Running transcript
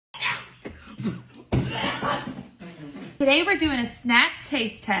Today we're doing a snack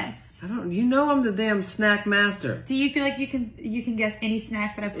taste test. You know I'm the damn snack master. Do you feel like you can guess any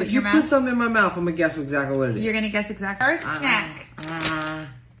snack that I put If in you your put mouth? something in my mouth, I'm gonna guess exactly what it is. You're gonna guess exactly. First snack. I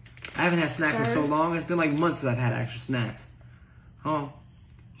haven't had snacks in so long. It's been like months since I've had actual snacks. Oh.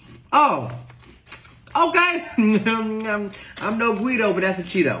 Okay. I'm no Guido, but that's a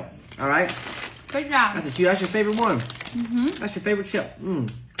Cheeto. All right. Good job. That's a Cheeto. That's your favorite one. Mm-hmm. That's your favorite chip.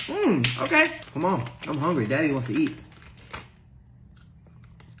 Okay. Come on. I'm hungry. Daddy wants to eat.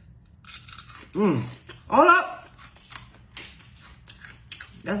 Hold up.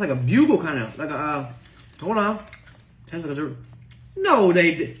 That's like a bugle kind of, like a, hold on. That's like a, no,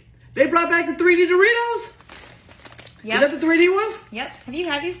 they brought back the 3D Doritos? Yep. Is that the 3D ones? Yep. Have you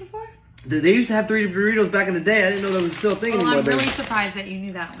had these before? They used to have 3D Doritos back in the day. I didn't know that was still a thing anymore. I'm really surprised that you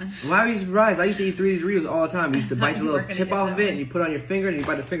knew that one. Why are you surprised? I used to eat 3D Doritos all the time. You used to bite the little tip off of it, and you put it on your finger, and you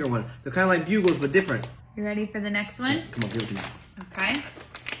bite the finger one. They're kind of like bugles, but different. You ready for the next one? Come on, give it to me. Okay.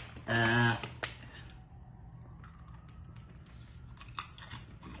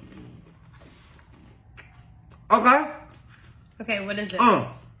 Okay. Okay, what is it?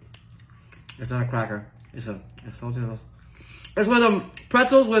 It's not a cracker. It's something else. It's one of them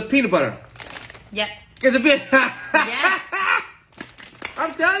pretzels with peanut butter. Yes. It's a bit. Yes.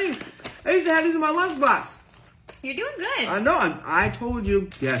 I'm telling you, I used to have these in my lunchbox. You're doing good. I know. I told you.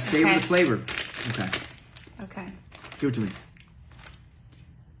 Yeah, savor the flavor. Okay. Okay. Give it to me.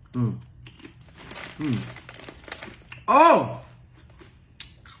 Oh!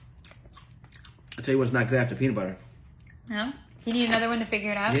 I'll tell you what's not good after peanut butter. No? You need another one to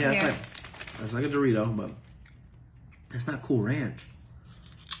figure it out? Yeah, Here. that's like a Dorito, but it's not Cool Ranch.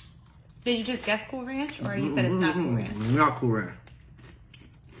 Did you just guess Cool Ranch? Or you said it's not Cool Ranch? Not Cool Ranch.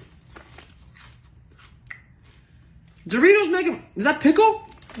 Doritos making, is that pickle?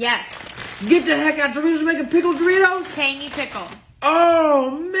 Yes. Get the heck out, Doritos making pickle Doritos? Tangy pickle.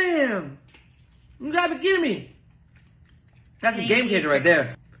 Oh, man. You gotta be kidding me. That's a game changer right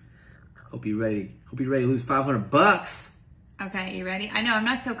there. Hope you're ready. Hope you're ready to lose 500 bucks. Okay, you ready? I know, I'm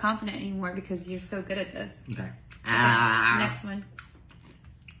not so confident anymore because you're so good at this. Okay. Next one.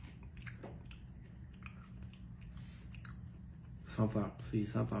 Sunflower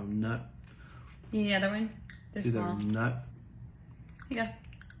nut. You need another one? This Either small. nut. Here you go.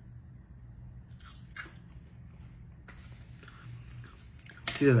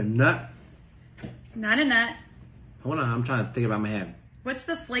 It's either a nut. Not a nut. Hold on, I'm trying to think about my head. What's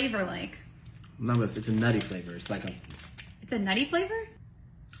the flavor like? No, but it's a nutty flavor. It's like a. It's a nutty flavor?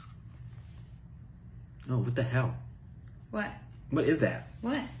 Oh, what the hell? What? What is that?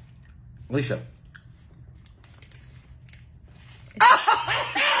 What? Alicia.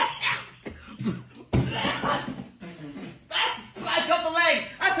 I cut the leg!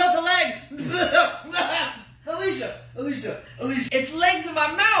 I cut the leg! Alicia. It's legs in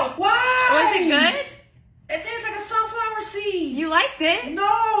my mouth! Why? Was it good? It tastes like a sunflower seed! You liked it?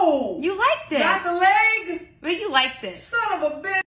 No! You liked it. Not the leg! But you liked it. Son of a bitch!